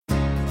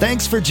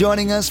Thanks for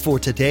joining us for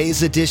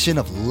today's edition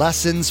of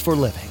Lessons for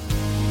Living.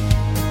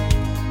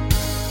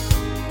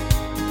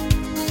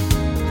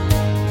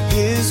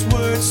 His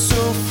word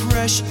so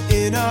fresh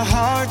in our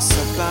hearts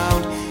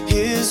abound.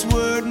 His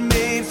word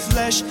made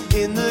flesh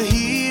in the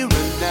here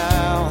and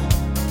now.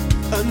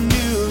 A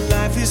new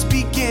life is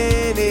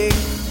beginning.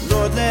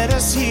 Lord, let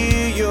us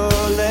hear your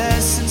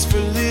lessons for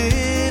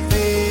living.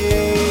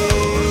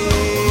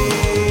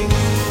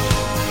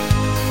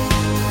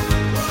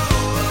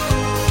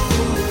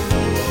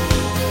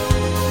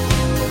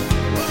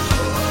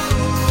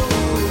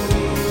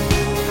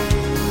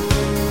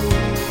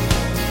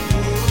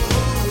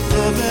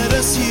 Lord, let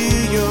us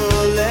hear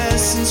your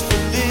lessons for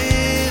living.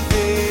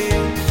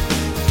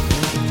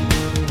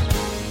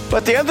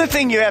 But the other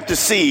thing you have to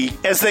see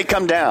as they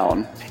come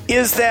down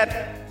is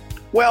that,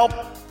 well,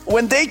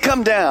 when they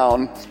come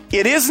down,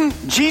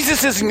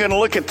 Jesus isn't going to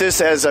look at this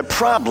as a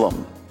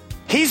problem.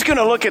 He's going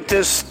to look at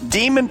this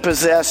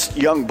demon-possessed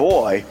young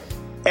boy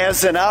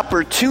as an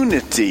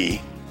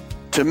opportunity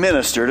to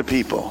minister to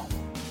people.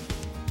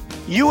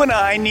 You and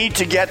I need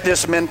to get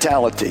this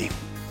mentality.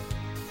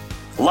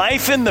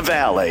 Life in the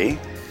Valley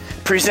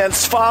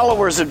presents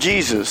followers of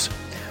Jesus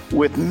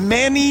with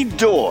many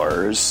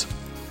doors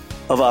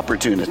of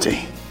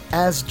opportunity.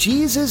 As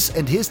Jesus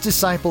and his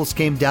disciples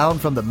came down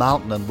from the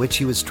mountain on which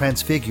he was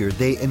transfigured,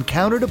 they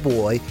encountered a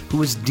boy who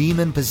was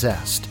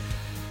demon-possessed.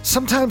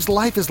 Sometimes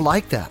life is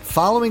like that.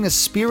 Following a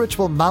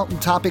spiritual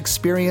mountaintop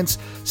experience,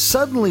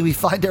 suddenly we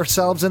find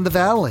ourselves in the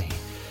valley.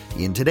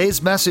 In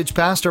today's message,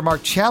 Pastor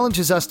Mark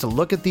challenges us to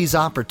look at these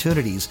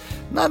opportunities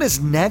not as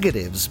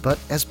negatives, but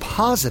as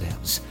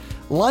positives.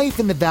 Life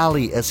in the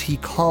valley, as he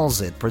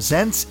calls it,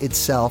 presents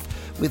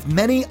itself with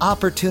many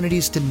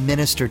opportunities to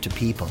minister to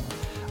people.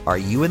 Are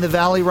you in the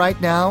valley right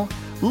now?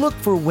 Look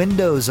for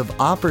windows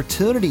of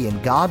opportunity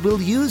and God will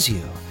use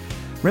you.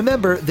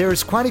 Remember,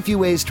 there's quite a few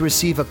ways to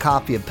receive a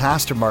copy of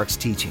Pastor Mark's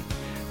teaching.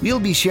 We'll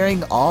be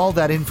sharing all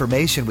that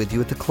information with you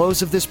at the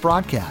close of this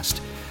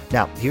broadcast.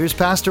 Now, here's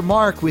Pastor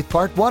Mark with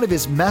part 1 of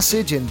his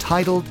message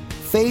entitled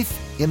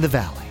Faith in the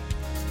Valley.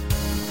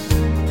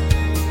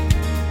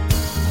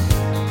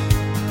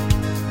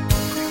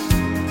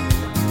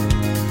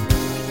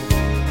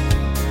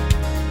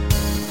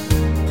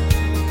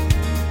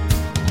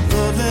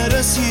 Let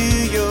us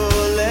hear your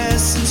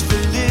lessons for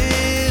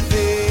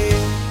living.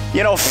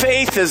 You know,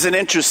 faith is an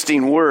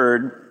interesting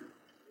word.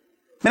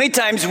 Many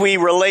times we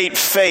relate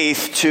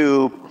faith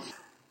to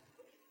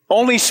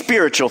only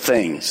spiritual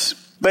things.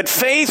 But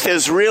faith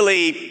is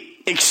really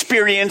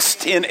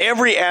experienced in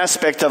every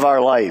aspect of our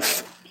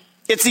life.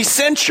 It's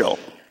essential.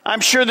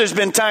 I'm sure there's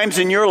been times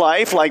in your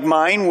life, like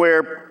mine,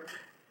 where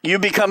you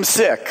become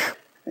sick.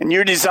 And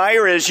your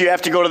desire is you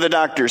have to go to the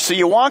doctor. So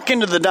you walk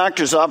into the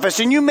doctor's office,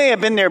 and you may have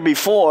been there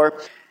before,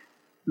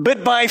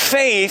 but by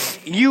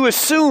faith, you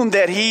assume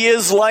that he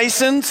is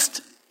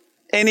licensed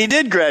and he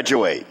did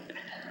graduate.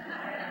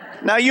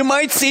 Now, you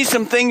might see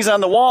some things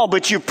on the wall,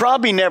 but you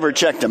probably never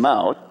checked them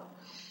out.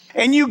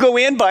 And you go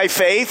in by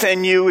faith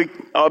and you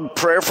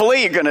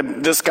prayerfully,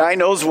 this guy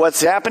knows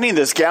what's happening,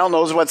 this gal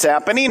knows what's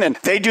happening, and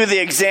they do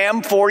the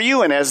exam for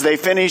you, and as they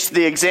finish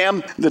the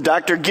exam, the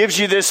doctor gives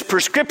you this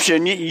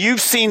prescription. You've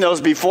seen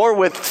those before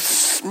with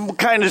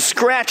kind of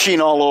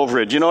scratching all over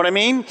it, you know what I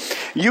mean?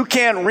 You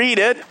can't read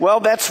it. Well,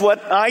 that's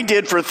what I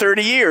did for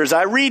 30 years.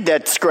 I read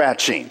that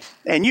scratching.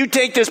 And you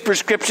take this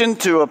prescription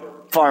to a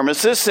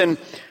pharmacist, and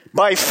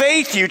by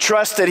faith you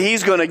trust that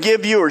he's going to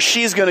give you or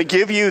she's going to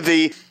give you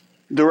the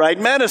right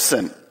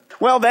medicine.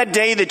 Well, that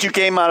day that you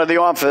came out of the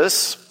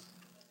office,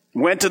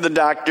 went to the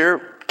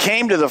doctor,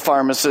 came to the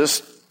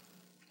pharmacist,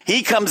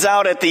 he comes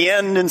out at the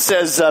end and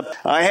says,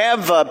 I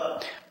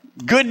have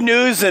good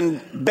news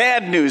and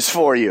bad news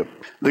for you.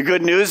 The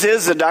good news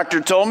is the doctor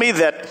told me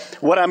that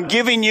what I'm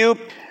giving you,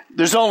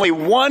 there's only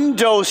one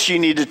dose you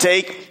need to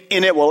take,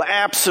 and it will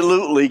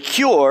absolutely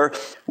cure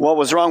what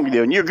was wrong with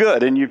you. And you're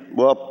good. And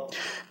well,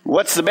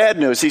 what's the bad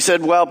news? He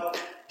said, well,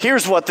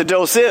 here's what the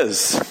dose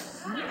is.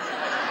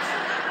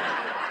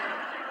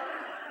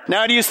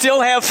 Now, do you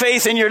still have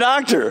faith in your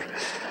doctor?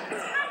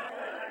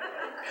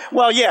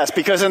 Well, yes,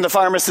 because then the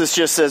pharmacist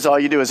just says all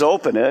you do is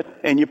open it,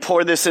 and you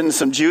pour this in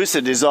some juice,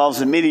 it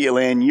dissolves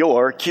immediately, and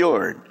you're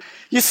cured.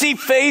 You see,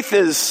 faith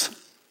is,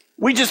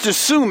 we just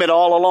assume it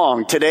all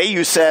along. Today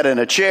you sat in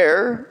a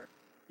chair,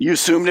 you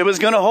assumed it was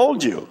going to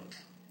hold you.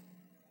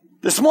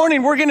 This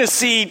morning we're going to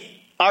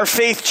see our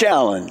faith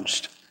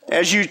challenged.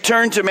 As you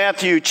turn to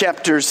Matthew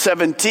chapter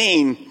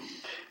 17,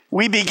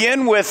 we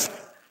begin with,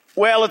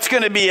 well, it's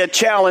going to be a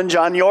challenge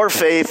on your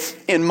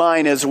faith in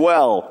mine as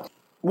well.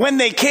 When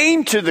they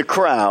came to the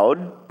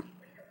crowd,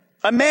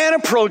 a man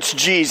approached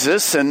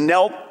Jesus and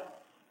knelt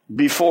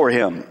before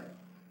him.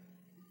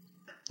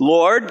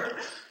 Lord,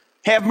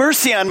 have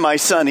mercy on my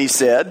son, he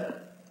said.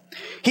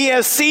 He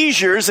has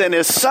seizures and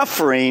is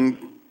suffering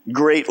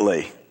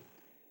greatly.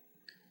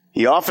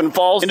 He often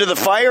falls into the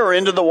fire or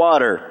into the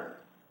water.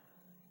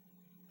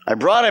 I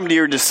brought him to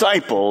your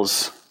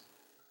disciples,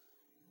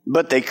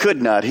 but they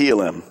could not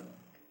heal him.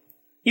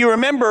 You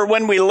remember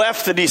when we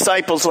left the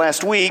disciples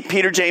last week,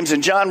 Peter, James,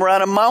 and John were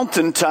on a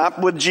mountaintop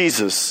with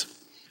Jesus.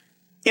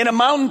 In a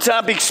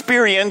mountaintop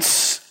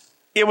experience,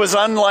 it was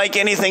unlike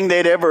anything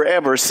they'd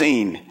ever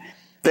seen.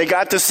 They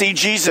got to see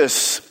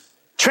Jesus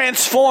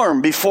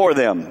transform before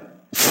them,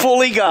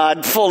 fully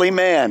God, fully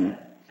man.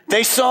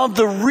 They saw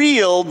the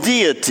real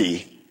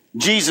deity.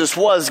 Jesus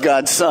was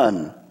God's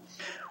Son.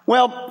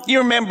 Well, you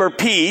remember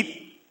Pete.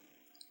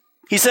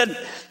 He said,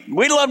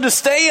 we'd love to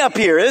stay up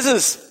here.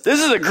 This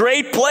is a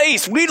great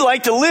place. We'd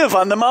like to live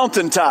on the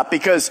mountaintop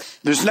because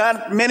there's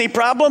not many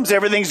problems.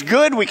 Everything's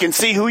good. We can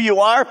see who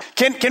you are.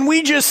 Can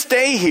we just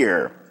stay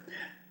here?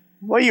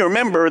 Well, you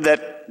remember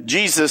that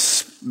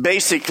Jesus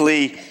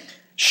basically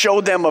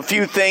showed them a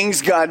few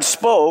things God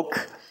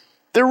spoke.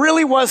 There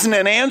really wasn't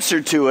an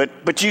answer to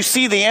it, but you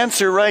see the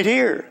answer right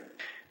here.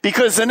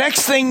 Because the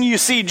next thing you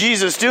see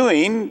Jesus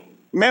doing,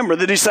 remember,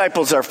 the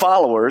disciples are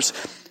followers.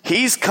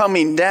 He's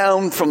coming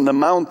down from the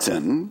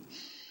mountain,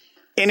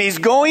 and he's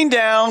going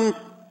down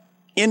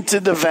into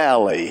the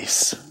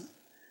valleys.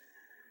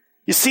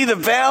 You see, the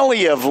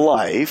valley of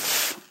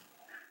life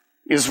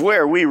is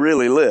where we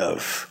really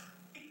live.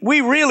 We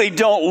really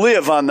don't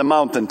live on the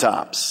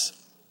mountaintops.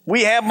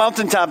 We have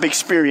mountaintop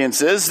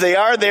experiences. They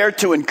are there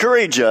to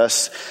encourage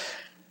us,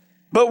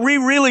 but we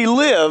really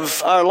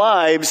live our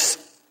lives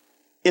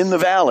in the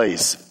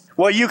valleys.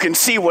 Well, you can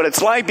see what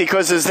it's like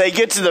because as they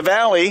get to the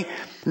valley,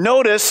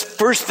 notice,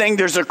 first thing,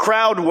 there's a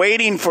crowd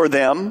waiting for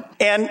them.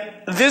 And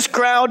this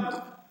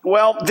crowd,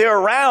 well, they're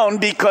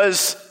around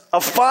because a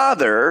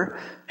father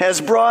has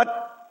brought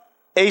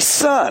a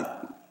son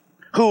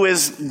who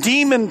is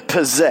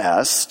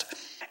demon-possessed.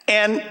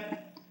 And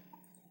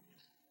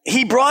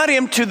he brought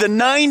him to the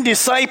 9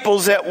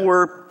 disciples that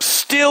were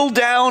still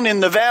down in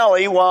the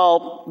valley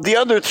while the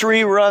other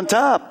 3 were on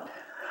top.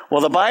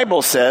 Well, the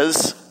Bible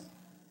says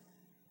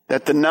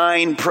that the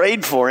 9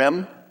 prayed for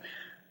him,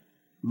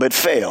 but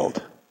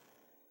failed.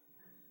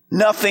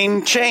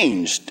 Nothing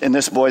changed in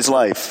this boy's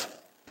life.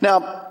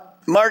 Now,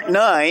 Mark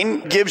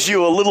 9 gives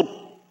you a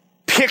little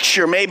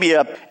picture, maybe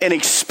an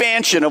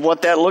expansion of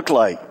what that looked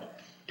like.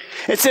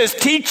 It says,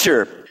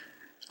 "Teacher,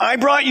 I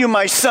brought you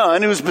my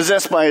son who's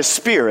possessed by a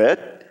spirit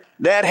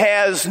that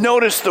has,"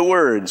 notice the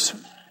words,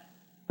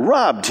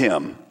 "robbed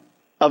him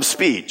of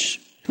speech.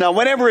 Now,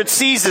 whenever it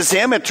seizes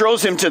him, it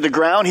throws him to the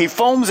ground. He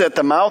foams at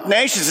the mouth,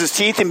 gnashes his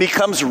teeth, and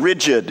becomes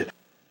rigid.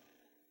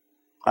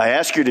 I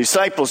asked your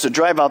disciples to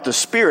drive out the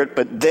spirit,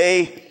 but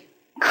they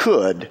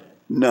could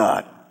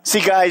not."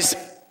 See, guys,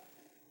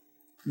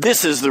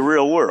 this is the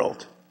real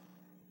world.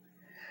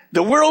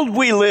 The world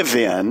we live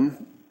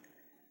in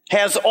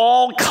has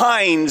all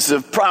kinds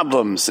of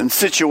problems and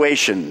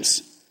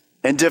situations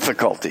and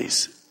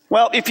difficulties.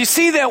 Well, if you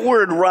see that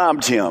word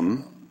 "robbed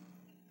him,"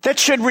 that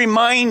should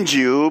remind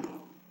you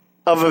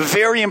of a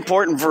very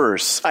important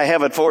verse. I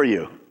have it for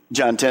you,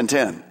 John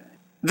 10:10.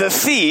 The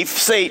thief,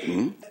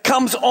 Satan,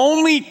 comes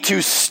only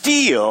to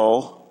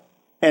steal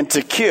and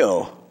to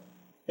kill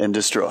and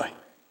destroy.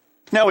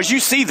 Now, as you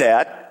see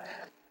that,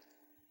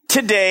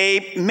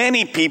 today,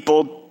 many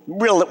people,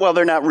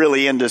 they're not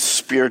really into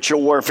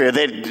spiritual warfare.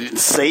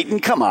 Satan,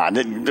 come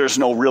on, there's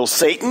no real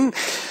Satan.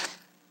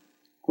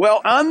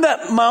 Well, on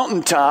that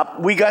mountaintop,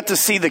 we got to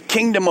see the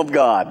kingdom of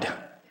God,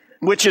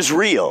 which is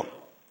real.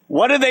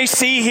 What do they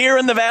see here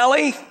in the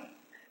valley?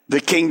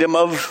 The kingdom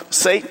of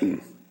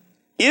Satan.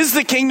 Is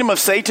the kingdom of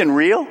Satan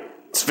real?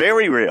 It's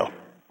very real.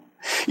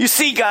 You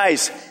see,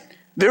 guys,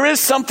 there is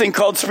something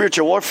called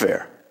spiritual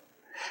warfare.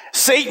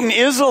 Satan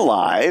is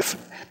alive.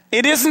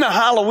 It isn't a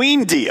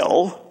Halloween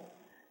deal.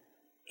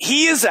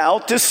 He is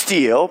out to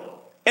steal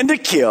and to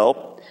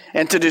kill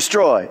and to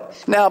destroy.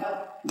 Now,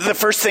 the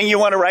first thing you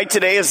want to write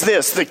today is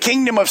this: the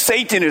kingdom of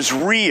Satan is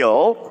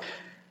real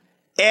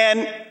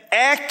and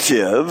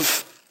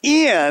active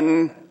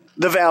in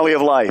the valley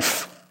of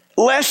life.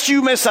 Lest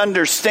you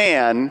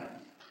misunderstand,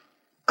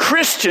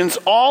 Christians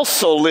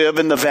also live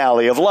in the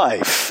valley of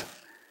life.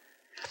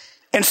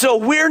 And so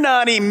we're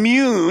not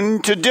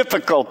immune to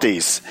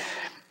difficulties.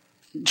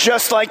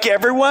 Just like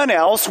everyone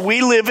else,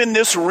 we live in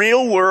this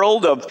real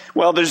world of,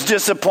 there's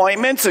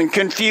disappointments and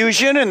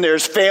confusion, and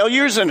there's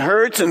failures and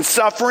hurts and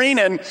suffering,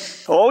 and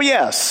oh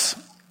yes,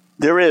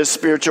 there is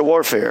spiritual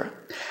warfare.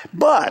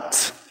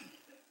 But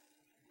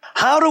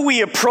how do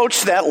we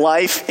approach that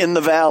life in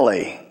the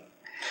valley?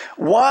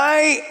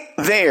 Why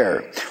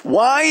there?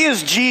 Why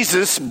is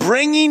Jesus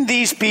bringing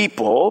these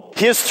people,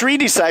 his 3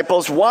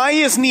 disciples, why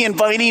isn't he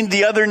inviting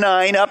the other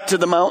 9 up to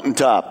the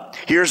mountaintop?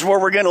 Here's where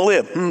we're going to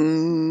live.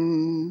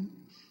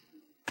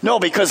 No,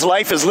 because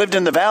life is lived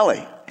in the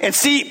valley. And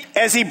see,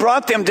 as he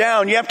brought them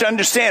down, you have to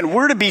understand,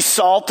 we're to be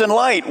salt and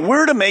light.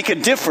 We're to make a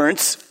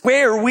difference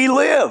where we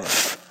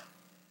live.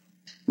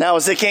 Now,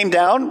 as they came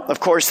down, of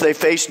course, they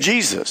faced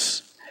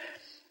Jesus.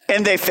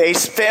 And they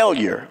faced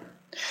failure.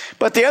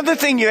 But the other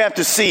thing you have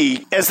to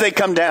see as they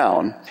come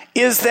down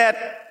is that,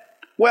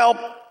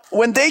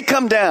 when they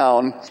come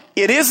down,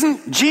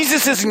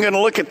 Jesus isn't going to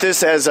look at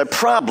this as a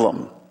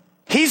problem.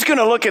 He's going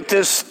to look at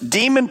this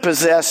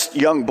demon-possessed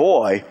young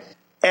boy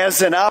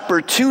as an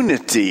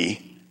opportunity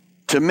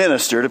to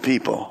minister to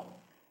people.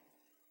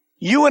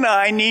 You and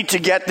I need to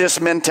get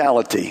this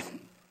mentality.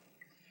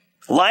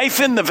 Life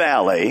in the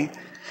valley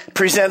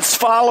presents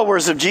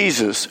followers of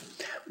Jesus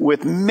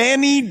with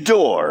many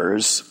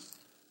doors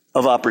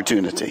of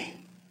opportunity.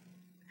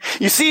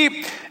 You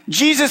see,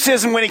 Jesus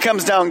isn't when he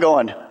comes down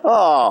going,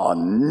 oh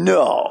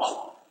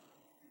no.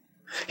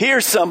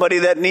 Here's somebody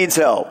that needs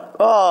help.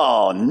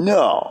 Oh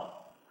no.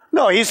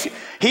 No, he's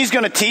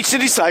going to teach the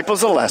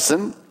disciples a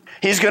lesson.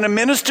 He's going to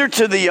minister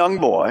to the young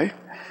boy.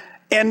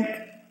 And,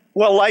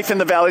 well, life in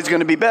the valley is going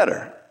to be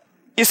better.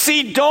 You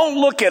see, don't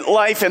look at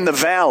life in the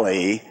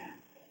valley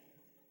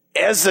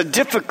as a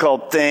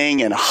difficult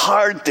thing and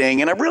hard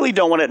thing. And I really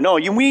don't want to know.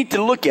 You need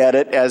to look at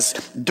it as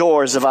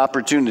doors of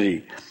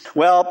opportunity.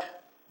 Well,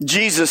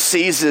 Jesus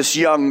sees this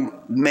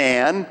young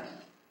man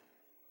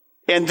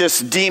and this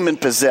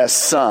demon-possessed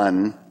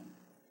son.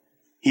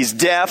 He's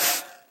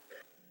deaf,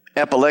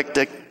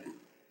 epileptic,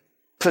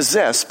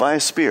 possessed by a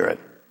spirit.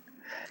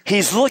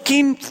 He's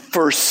looking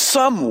for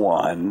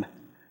someone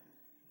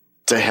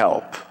to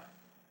help.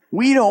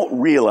 We don't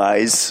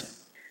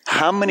realize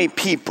how many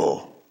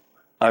people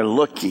are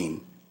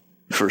looking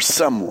for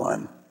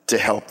someone to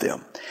help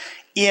them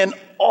in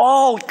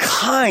all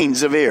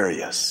kinds of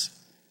areas.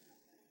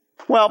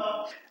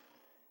 Well,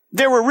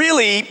 there were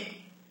really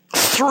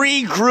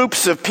three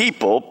groups of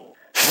people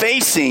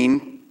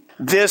facing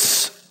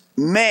this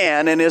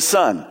man and his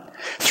son.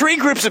 Three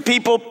groups of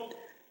people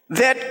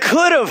that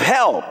could have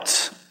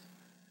helped,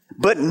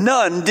 but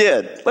none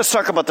did. Let's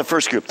talk about the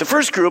first group. The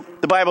first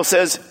group, the Bible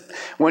says,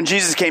 when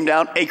Jesus came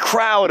down, a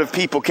crowd of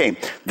people came.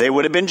 They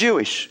would have been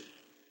Jewish.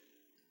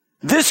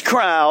 This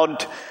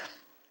crowd,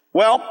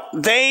 well,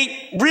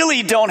 they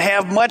really don't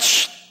have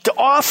much to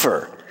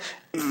offer.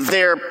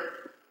 They're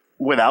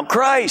without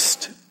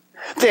Christ.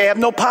 They have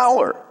no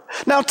power.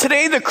 Now,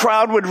 today the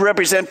crowd would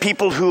represent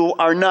people who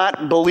are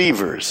not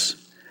believers.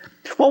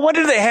 Well, what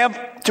do they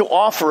have to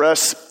offer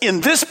us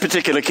in this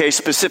particular case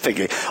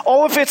specifically?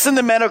 Oh, if it's in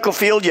the medical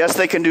field, yes,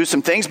 they can do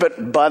some things.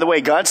 But by the way,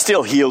 God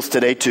still heals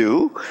today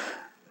too.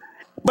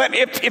 But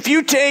if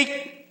you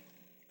take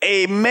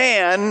a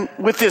man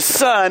with his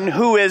son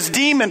who is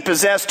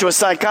demon-possessed to a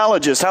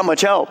psychologist, how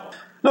much help?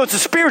 No, it's a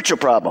spiritual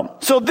problem.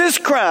 So this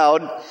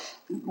crowd,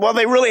 well,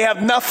 they really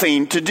have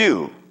nothing to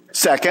do.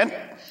 Second,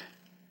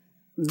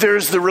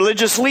 there's the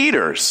religious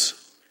leaders.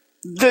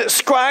 The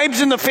scribes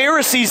and the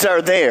Pharisees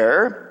are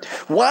there.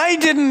 Why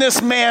didn't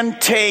this man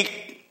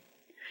take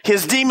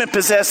his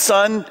demon-possessed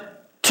son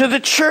to the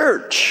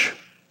church?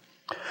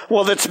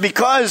 Well, that's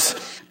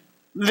because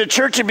the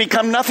church had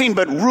become nothing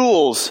but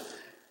rules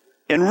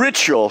and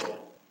ritual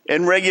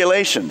and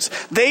regulations.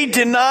 They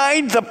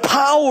denied the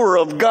power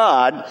of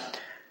God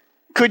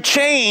could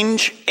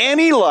change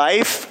any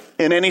life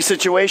in any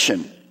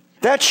situation.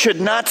 That should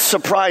not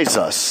surprise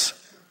us.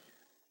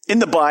 In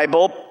the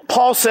Bible,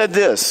 Paul said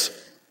this,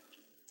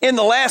 in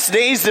the last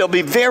days there'll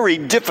be very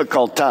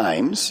difficult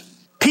times.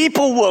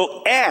 People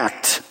will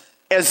act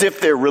as if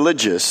they're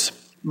religious,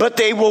 but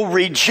they will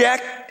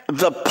reject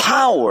the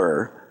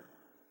power,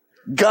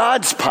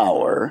 God's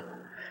power,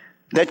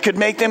 that could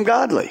make them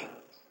godly.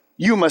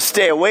 You must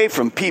stay away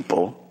from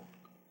people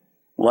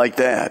like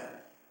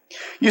that.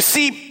 You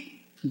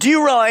see, do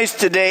you realize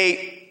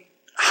today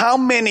how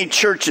many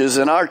churches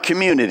in our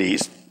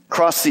communities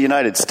across the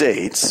United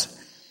States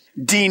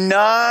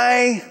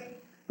deny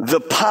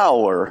the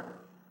power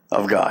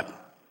of God?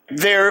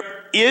 There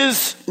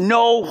is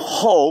no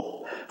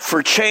hope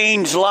for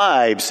changed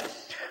lives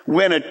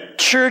when a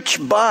church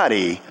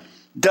body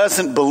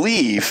doesn't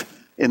believe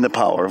in the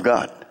power of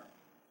God.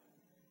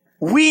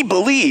 We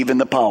believe in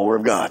the power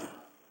of God.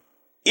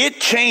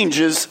 It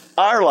changes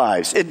our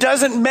lives. It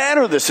doesn't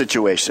matter the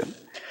situation.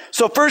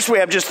 So first we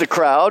have just the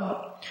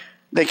crowd.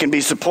 They can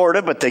be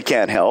supportive, but they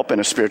can't help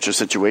in a spiritual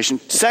situation.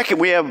 Second,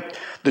 we have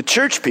the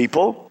church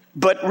people,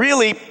 but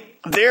really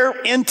they're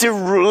into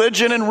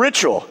religion and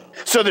ritual.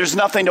 So there's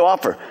nothing to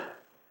offer.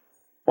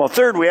 Well,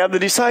 third, we have the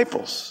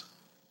disciples.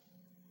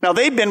 Now,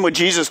 they've been with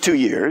Jesus 2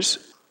 years,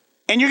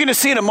 and you're going to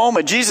see in a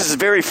moment, Jesus is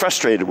very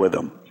frustrated with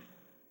them.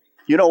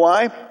 You know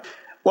why?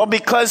 Well,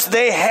 because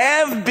they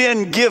have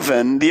been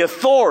given the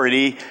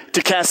authority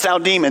to cast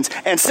out demons.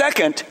 And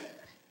second,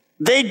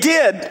 they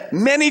did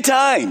many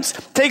times.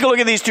 Take a look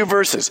at these two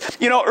verses.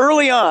 You know,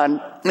 early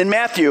on in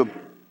Matthew,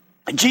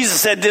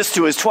 Jesus said this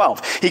to his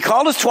 12. He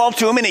called his 12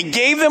 to him and he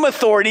gave them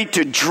authority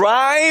to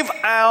drive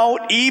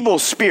out evil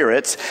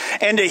spirits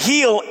and to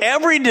heal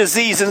every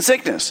disease and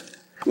sickness.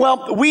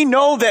 Well, we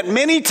know that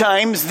many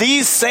times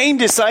these same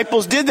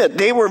disciples did that.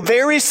 They were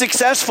very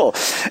successful.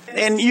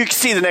 And you can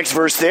see the next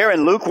verse there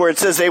in Luke where it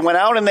says they went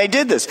out and they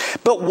did this.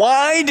 But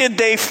why did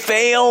they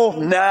fail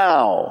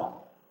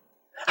now?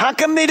 How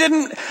come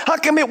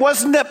it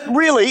wasn't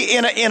really,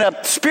 in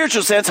a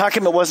spiritual sense, how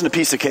come it wasn't a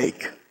piece of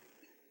cake?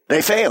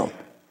 They failed.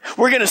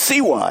 We're going to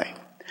see why.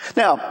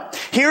 Now,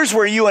 here's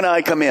where you and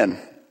I come in.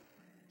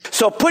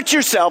 So put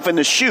yourself in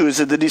the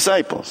shoes of the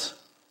disciples.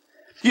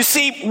 You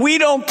see, we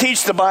don't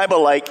teach the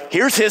Bible like,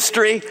 here's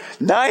history,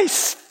 nice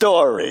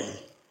story,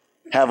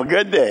 have a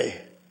good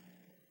day.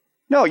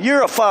 No,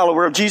 you're a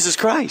follower of Jesus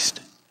Christ.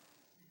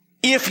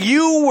 If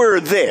you were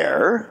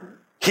there,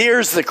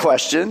 here's the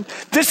question.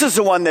 This is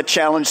the one that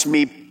challenged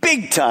me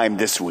big time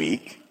this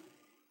week.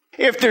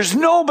 If there's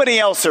nobody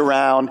else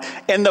around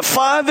and the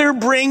Father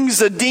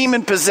brings a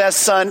demon-possessed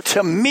son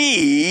to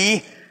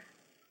me,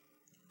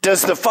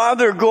 does the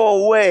Father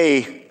go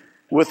away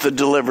with the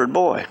delivered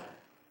boy?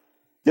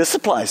 This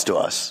applies to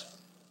us.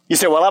 You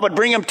say, well, I would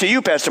bring him to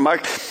you, Pastor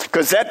Mark,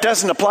 because that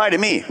doesn't apply to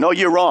me. No,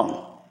 you're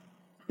wrong.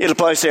 It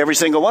applies to every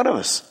single one of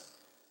us.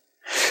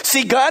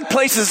 See, God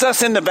places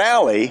us in the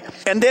valley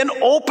and then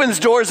opens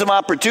doors of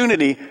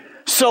opportunity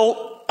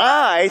so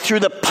I, through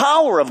the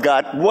power of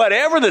God,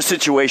 whatever the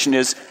situation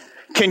is,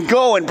 can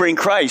go and bring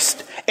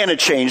Christ and a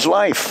changed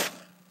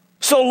life.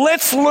 So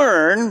let's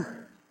learn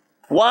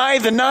why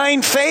the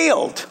 9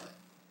 failed.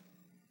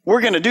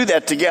 We're going to do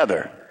that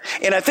together.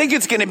 And I think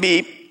it's going to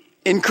be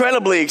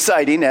incredibly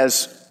exciting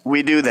as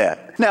we do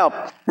that.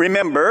 Now,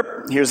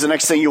 remember, here's the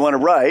next thing you want to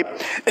write.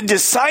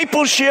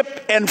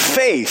 Discipleship and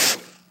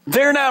faith,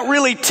 they're not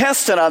really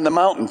tested on the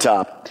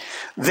mountaintop.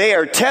 They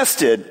are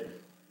tested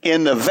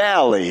in the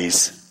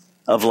valleys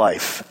of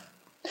life.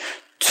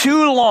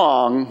 Too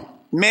long,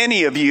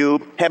 many of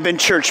you have been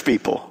church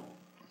people.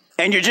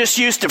 And you're just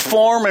used to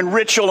form and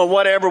ritual and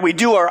whatever. We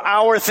do our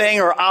hour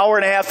thing or hour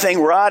and a half thing.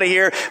 We're out of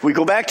here. We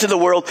go back to the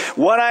world.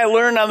 What I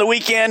learned on the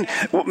weekend,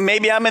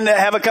 maybe I'm in to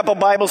have a couple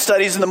Bible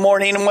studies in the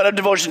morning and what a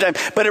devotion time.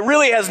 But it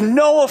really has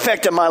no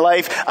effect on my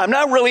life. I'm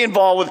not really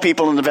involved with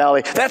people in the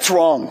valley. That's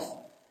wrong.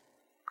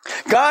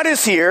 God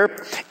is here.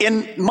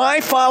 In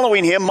my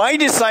following him, my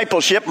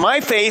discipleship,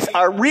 my faith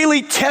are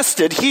really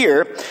tested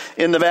here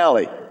in the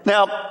valley.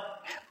 Now,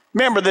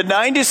 remember, the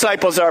 9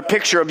 disciples are a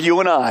picture of you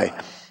and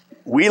I.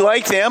 We,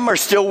 like them, are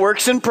still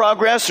works in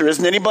progress. There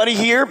isn't anybody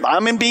here.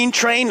 I'm being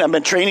trained. I've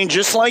been training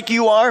just like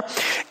you are.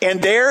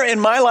 And there in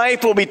my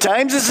life will be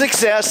times of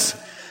success.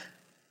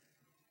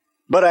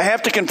 But I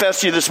have to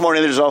confess to you this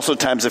morning, there's also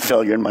times of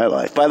failure in my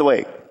life. By the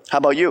way, how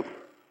about you?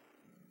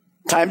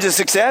 Times of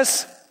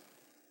success?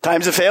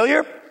 Times of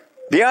failure?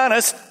 Be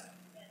honest.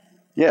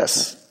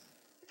 Yes.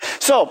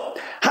 So,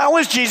 how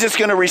is Jesus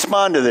going to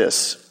respond to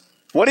this?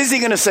 What is he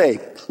going to say?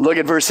 Look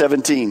at verse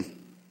 17.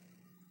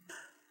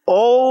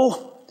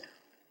 Oh,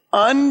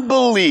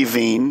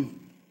 unbelieving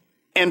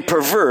and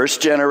perverse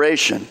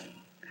generation.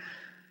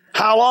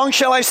 How long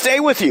shall I stay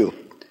with you?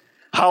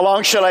 How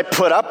long shall I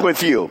put up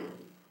with you?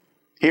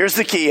 Here's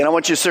the key, and I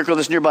want you to circle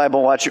this in your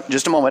Bible. Watch it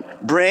just a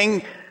moment.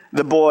 Bring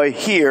the boy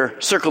here.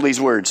 Circle these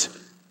words.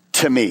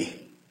 To me.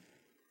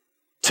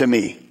 To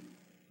me.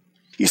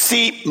 You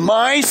see,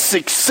 my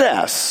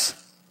success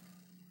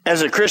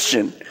as a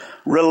Christian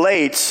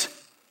relates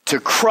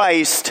to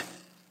Christ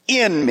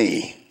in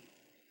me,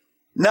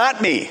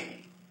 not me.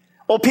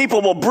 Well,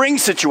 people will bring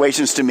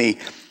situations to me,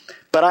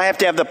 but I have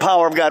to have the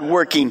power of God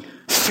working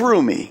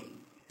through me.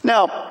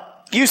 Now,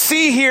 you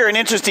see here an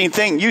interesting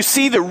thing. You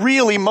see the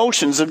real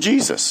emotions of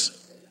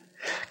Jesus.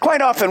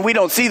 Quite often we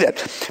don't see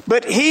that,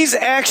 but he's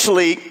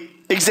actually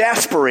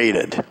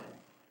exasperated.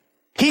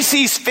 He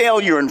sees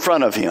failure in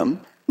front of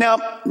him.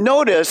 Now,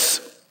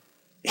 notice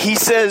he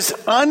says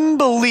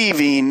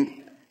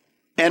unbelieving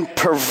and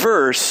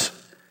perverse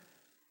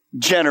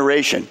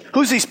generation.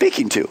 Who's he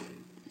speaking to?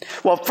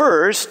 Well,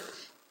 first,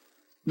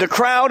 the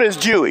crowd is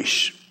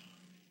Jewish.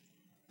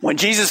 When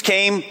Jesus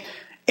came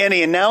and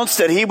he announced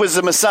that he was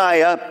the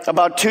Messiah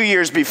about 2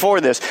 years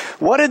before this,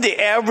 what did the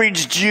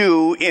average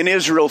Jew in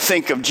Israel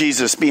think of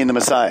Jesus being the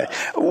Messiah?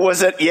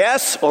 Was it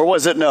yes or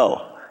was it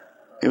no?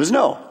 It was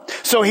no.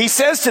 So he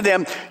says to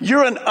them,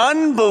 you're an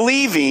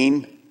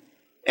unbelieving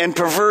and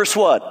perverse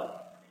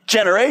what?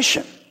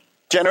 Generation.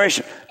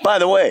 Generation. By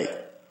the way,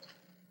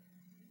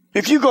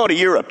 if you go to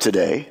Europe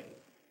today,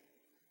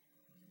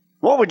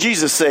 what would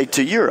Jesus say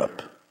to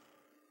Europe?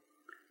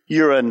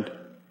 You're an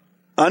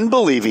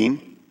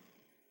unbelieving,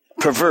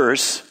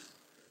 perverse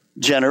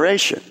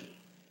generation.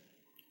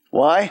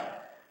 Why?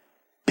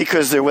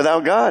 Because they're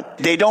without God.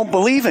 They don't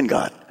believe in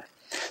God.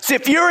 See,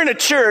 if you're in a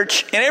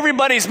church and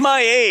everybody's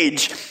my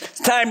age, it's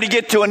time to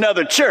get to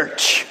another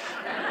church.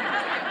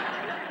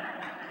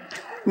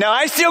 Now,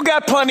 I still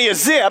got plenty of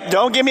zip.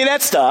 Don't give me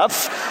that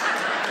stuff.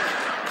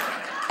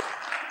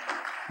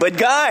 But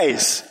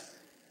guys,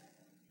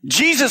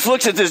 Jesus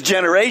looks at this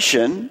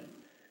generation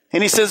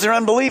and he says they're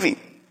unbelieving.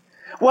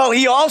 Well,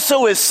 he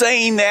also is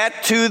saying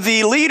that to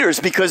the leaders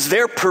because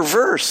they're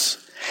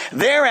perverse.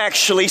 They're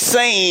actually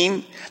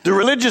saying, the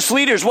religious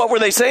leaders, what were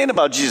they saying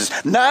about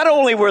Jesus? Not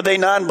only were they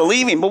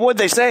non-believing, but what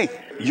did they say?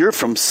 You're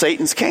from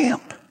Satan's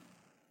camp.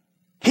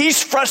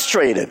 He's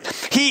frustrated.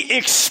 He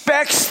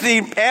expects the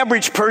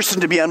average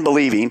person to be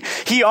unbelieving.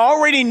 He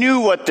already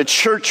knew what the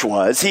church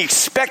was. He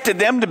expected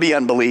them to be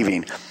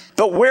unbelieving.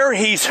 But where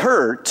he's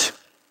hurt,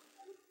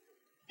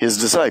 his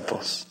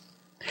disciples.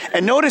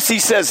 And notice he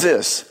says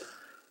this.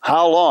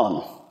 How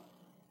long?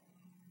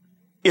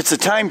 It's a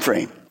time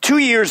frame. 2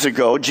 years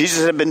ago,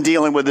 Jesus had been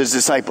dealing with his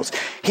disciples.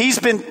 He's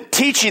been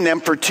teaching them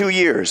for 2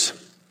 years.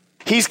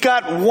 He's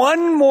got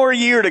 1 more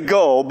year to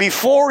go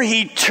before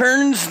he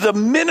turns the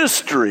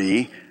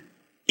ministry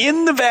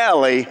in the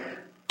valley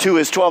to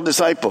his 12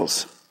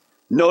 disciples.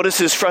 Notice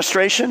his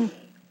frustration.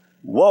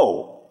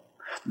 Whoa,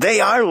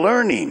 they are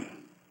learning.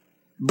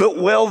 But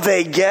will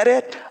they get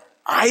it?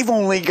 I've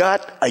only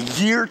got a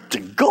year to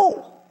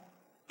go.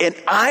 And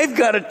I've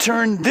got to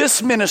turn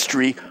this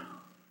ministry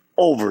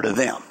over to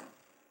them.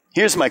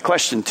 Here's my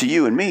question to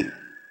you and me.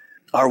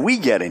 Are we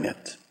getting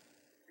it?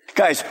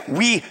 Guys,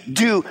 we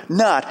do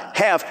not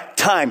have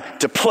time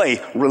to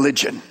play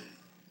religion.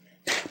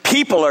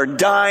 People are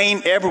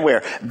dying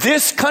everywhere.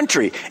 This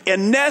country,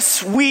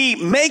 unless we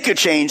make a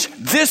change,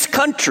 this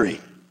country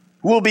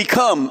will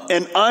become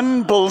an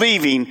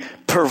unbelieving,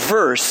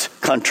 perverse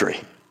country.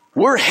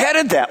 We're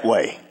headed that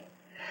way.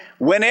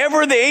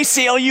 Whenever the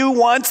ACLU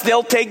wants,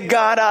 they'll take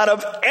God out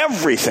of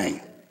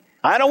everything.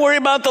 I don't worry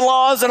about the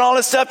laws and all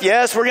this stuff.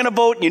 Yes, we're going to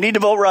vote. You need to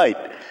vote right.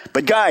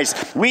 But guys,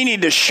 we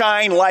need to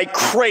shine like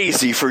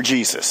crazy for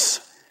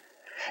Jesus.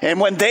 And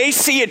when they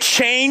see a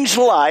changed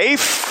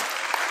life,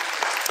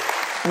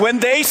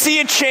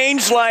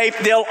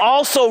 they'll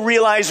also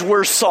realize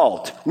we're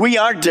salt. We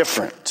are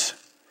different.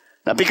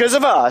 Not because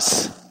of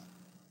us,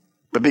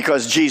 but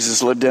because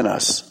Jesus lived in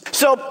us.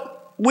 So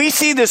we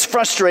see this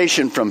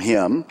frustration from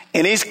him,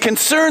 and he's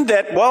concerned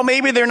that, well,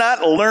 maybe they're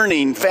not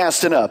learning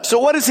fast enough. So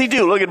what does he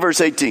do? Look at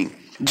verse 18.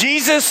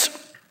 Jesus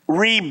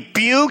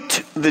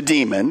rebuked the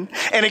demon,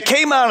 and it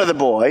came out of the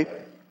boy.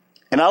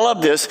 And I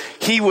love this.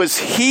 He was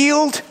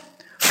healed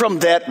from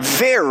that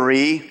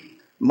very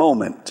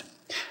moment.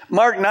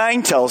 Mark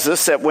 9 tells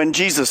us that when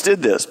Jesus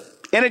did this,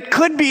 and it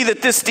could be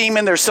that this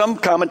demon, there's some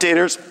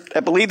commentators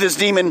that believe this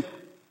demon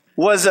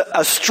was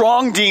a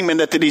strong demon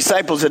that the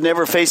disciples had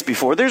never faced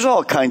before. There's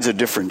all kinds of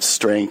different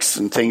strengths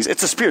and things.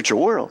 It's a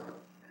spiritual world.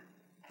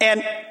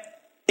 And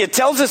it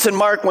tells us in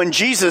Mark when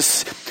Jesus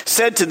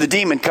said to the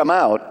demon, come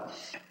out,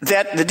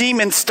 that the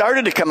demon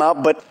started to come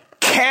out, but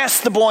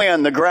cast the boy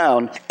on the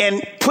ground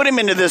and put him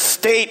into this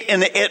state,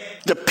 and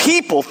the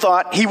people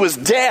thought he was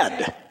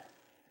dead.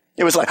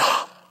 It was like,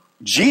 oh,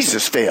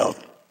 Jesus failed.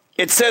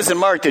 It says in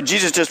Mark that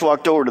Jesus just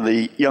walked over to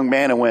the young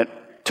man and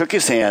took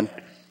his hand,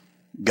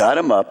 got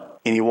him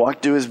up, and he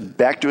walked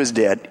back to his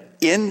dad,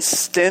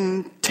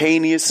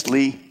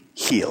 instantaneously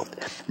healed.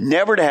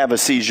 Never to have a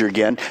seizure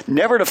again,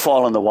 never to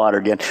fall in the water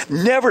again,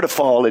 never to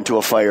fall into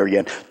a fire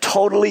again.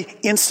 Totally,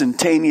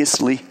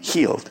 instantaneously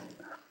healed.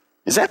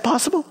 Is that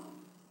possible?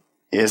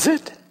 Is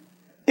it?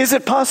 Is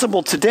it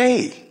possible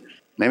today?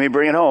 Let me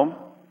bring it home.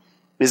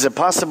 Is it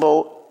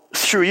possible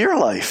through your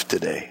life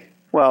today?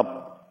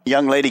 Well, a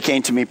young lady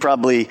came to me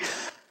probably,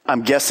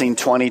 I'm guessing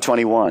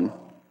 2021.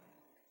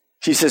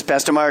 She says,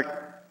 Pastor Mark,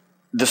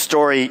 the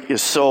story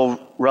is so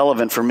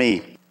relevant for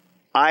me.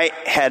 I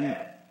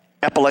had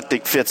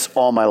epileptic fits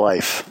all my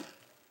life.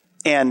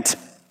 And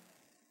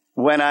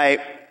when I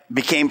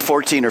became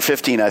 14 or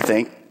 15, I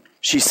think,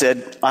 she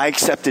said, I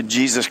accepted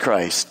Jesus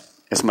Christ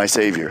as my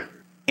Savior.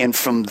 And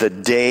from the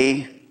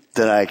day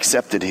that I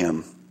accepted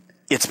him,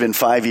 it's been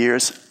 5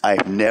 years,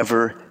 I've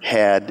never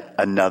had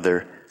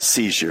another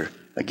seizure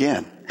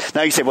again.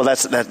 Now you say, well,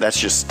 that's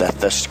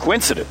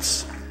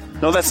coincidence.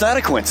 No, that's not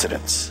a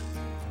coincidence.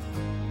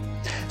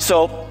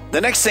 So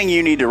the next thing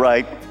you need to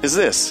write is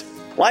this.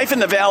 Life in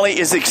the valley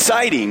is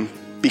exciting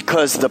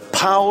because the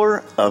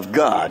power of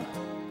God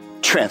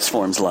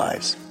transforms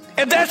lives.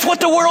 And that's what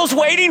the world's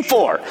waiting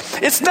for.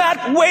 It's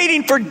not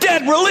waiting for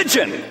dead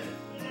religion.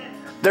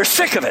 They're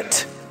sick of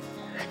it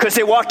because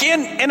they walk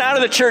in and out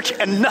of the church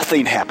and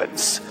nothing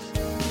happens.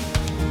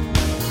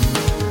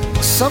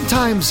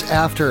 Sometimes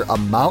after a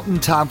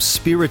mountaintop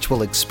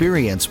spiritual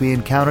experience, we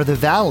encounter the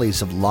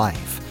valleys of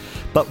life.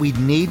 But we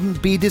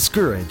needn't be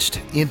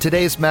discouraged. In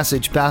today's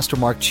message, Pastor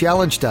Mark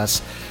challenged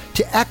us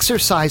to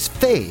exercise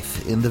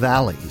faith in the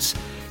valleys.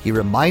 He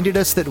reminded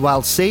us that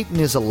while Satan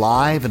is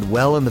alive and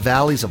well in the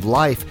valleys of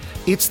life,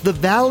 it's the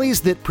valleys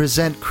that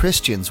present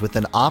Christians with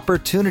an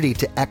opportunity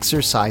to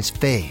exercise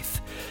faith.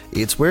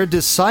 It's where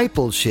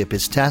discipleship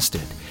is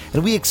tested,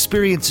 and we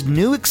experience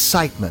new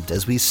excitement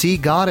as we see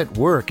God at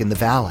work in the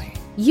valley.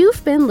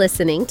 You've been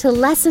listening to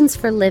Lessons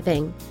for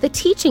Living, the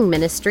teaching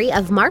ministry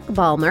of Mark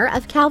Balmer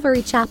of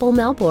Calvary Chapel,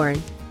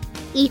 Melbourne.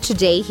 Each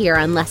day here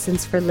on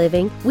Lessons for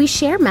Living, we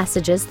share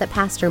messages that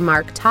Pastor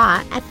Mark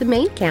taught at the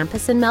main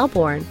campus in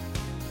Melbourne.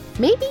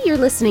 Maybe you're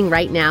listening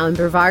right now in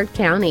Brevard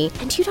County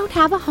and you don't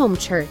have a home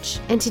church,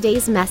 and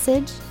today's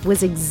message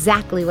was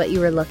exactly what you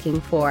were looking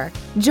for.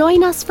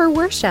 Join us for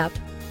worship.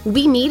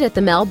 We meet at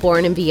the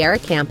Melbourne and Viera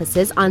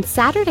campuses on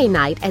Saturday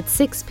night at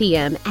 6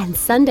 p.m. and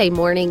Sunday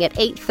morning at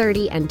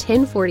 8:30 and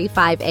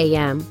 10:45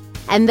 a.m.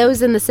 And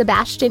those in the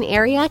Sebastian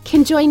area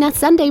can join us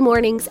Sunday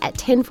mornings at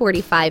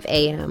 10:45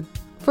 a.m.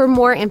 For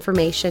more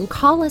information,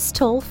 call us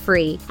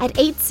toll-free at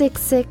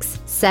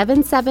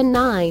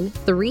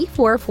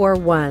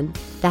 866-779-3441.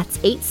 That's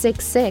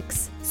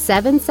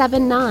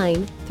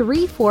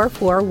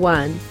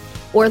 866-779-3441.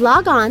 Or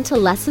log on to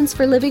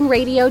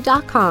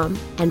lessonsforlivingradio.com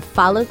and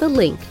follow the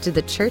link to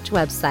the church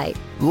website.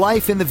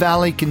 Life in the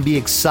valley can be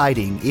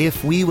exciting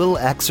if we will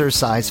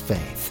exercise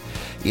faith.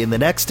 In the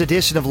next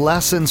edition of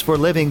Lessons for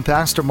Living,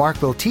 Pastor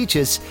Mark will teach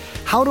us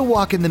how to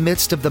walk in the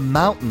midst of the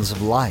mountains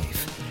of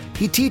life.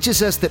 He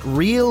teaches us that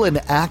real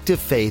and active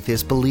faith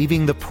is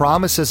believing the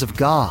promises of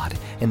God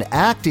and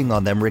acting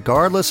on them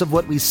regardless of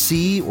what we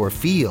see or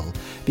feel,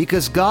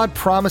 because God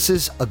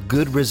promises a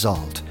good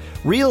result.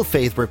 Real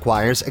faith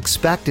requires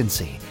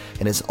expectancy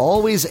and is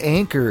always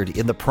anchored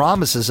in the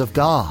promises of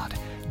God.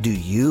 Do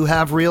you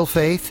have real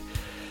faith?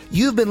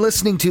 You've been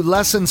listening to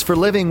Lessons for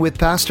Living with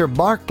Pastor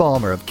Mark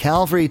Balmer of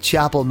Calvary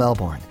Chapel,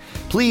 Melbourne.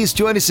 Please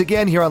join us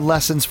again here on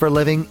Lessons for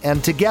Living,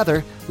 and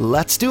together,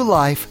 let's do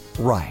life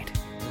right.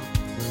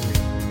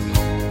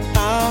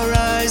 Our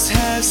eyes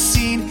have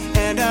seen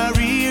and our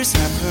ears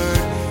have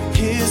heard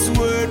His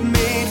word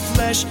made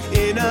flesh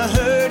in a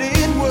hurting